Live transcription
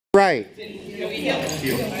Right.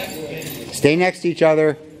 Stay next to each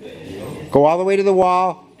other. Go all the way to the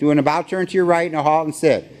wall. Do an about turn to your right and a halt and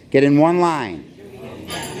sit. Get in one line.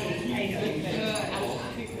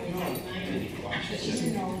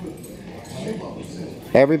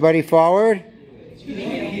 Everybody forward.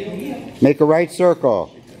 Make a right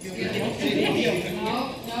circle.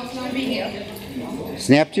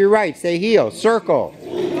 Snap to your right. Say heel. Circle.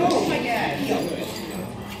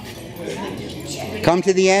 Come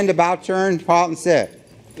to the end, about turn, halt and sit.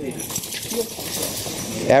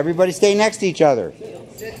 Everybody stay next to each other.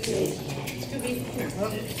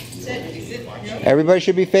 Everybody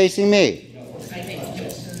should be facing me.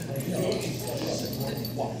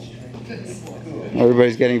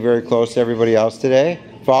 Everybody's getting very close to everybody else today.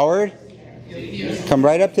 Forward. Come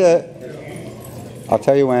right up to, I'll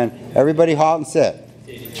tell you when. Everybody halt and sit.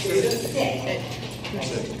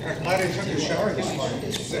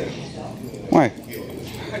 Why? I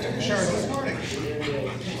took a shower this morning.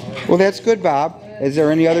 Well, that's good, Bob. Is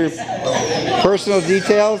there any other personal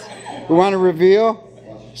details we want to reveal?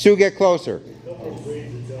 Sue, get closer.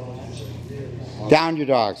 Down your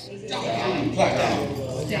dogs. Daizee,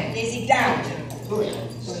 down. Good.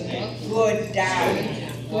 Good, down.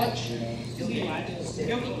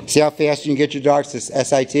 See how fast you can get your dogs to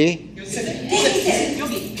SIT?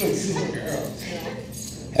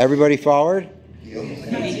 Everybody forward.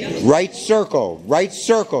 Right circle, right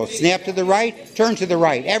circle. Snap to the right, turn to the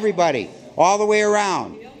right. Everybody, all the way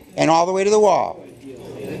around and all the way to the wall.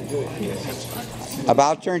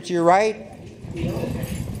 About turn to your right.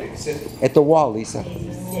 At the wall, Lisa.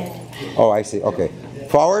 Oh, I see. Okay.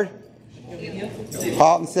 Forward.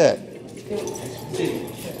 Halt and sit.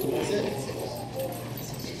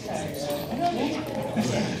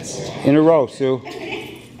 In a row, Sue.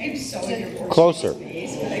 Closer.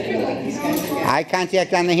 Eye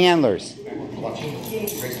contact on the handlers.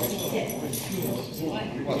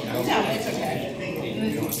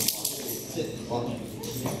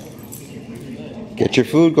 Get your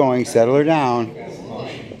food going, settle her down.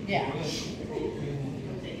 Yeah.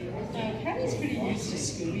 Patty's pretty used to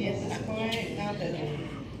Scooby at this point. Now that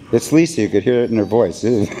It's Lisa, you could hear it in her voice.